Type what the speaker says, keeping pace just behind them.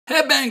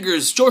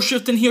Headbangers, Joe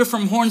Shifton here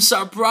from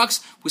Hornsop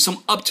Rocks with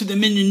some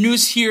up-to-the-minute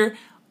news here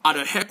out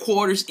of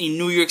headquarters in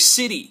New York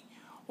City.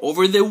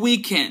 Over the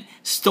weekend,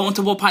 Stone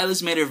Temple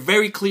Pilots made it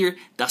very clear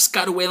that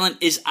Scott Weiland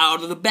is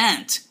out of the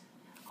band.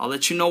 I'll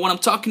let you know what I'm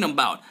talking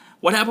about.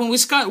 What happened with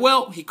Scott?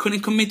 Well, he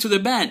couldn't commit to the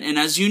band, and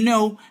as you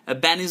know, a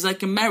band is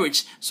like a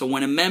marriage, so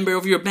when a member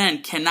of your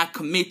band cannot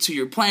commit to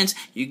your plans,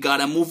 you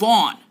gotta move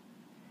on.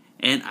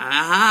 And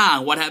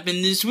what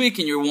happened this week,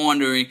 and you're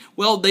wondering?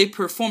 Well, they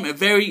performed a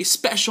very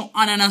special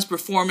unannounced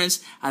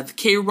performance at the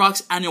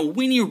KROQ's annual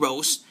Weenie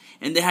Roast,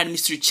 and they had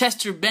Mr.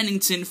 Chester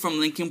Bennington from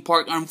Linkin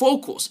Park on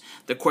vocals.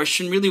 The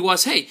question really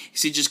was, hey,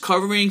 is he just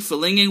covering,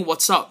 filling in,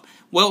 what's up?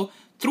 Well,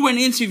 through an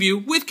interview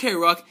with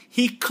KROQ,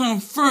 he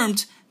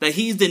confirmed that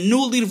he's the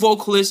new lead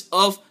vocalist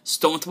of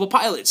Stone Temple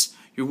Pilots.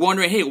 You're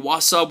wondering, hey,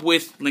 what's up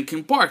with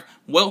Linkin Park?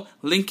 Well,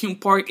 Linkin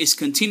Park is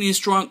continuing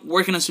strong,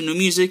 working on some new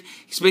music.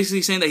 He's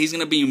basically saying that he's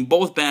going to be in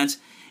both bands.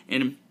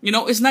 And, you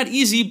know, it's not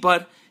easy,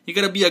 but you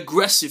got to be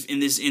aggressive in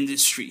this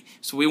industry.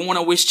 So we want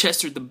to wish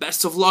Chester the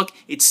best of luck.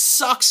 It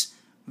sucks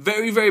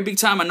very, very big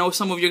time. I know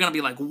some of you are going to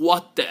be like,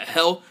 what the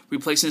hell?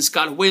 Replacing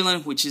Scott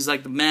Weiland, which is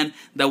like the man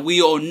that we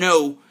all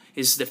know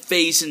is the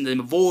face and the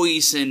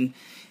voice and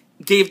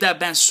gave that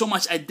band so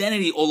much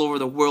identity all over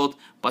the world.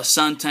 But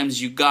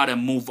sometimes you got to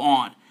move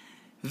on.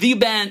 The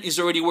band is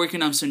already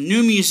working on some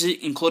new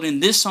music, including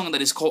this song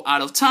that is called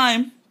Out of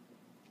Time.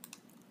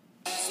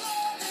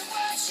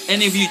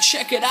 And if you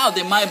check it out,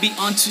 they might be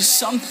onto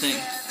something.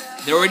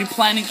 They're already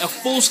planning a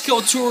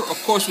full-scale tour,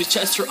 of course, with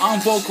Chester on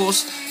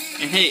vocals.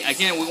 And hey,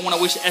 again, we want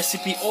to wish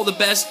STP all the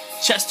best.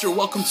 Chester,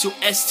 welcome to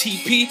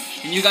STP.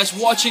 And you guys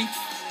watching,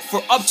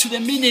 for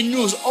up-to-the-minute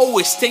news,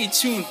 always stay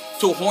tuned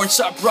to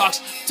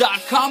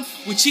hornsoprocks.com,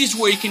 which is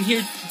where you can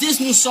hear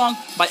this new song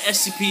by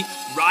STP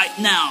right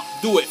now.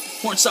 Do it,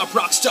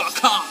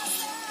 hornsoprocks.com.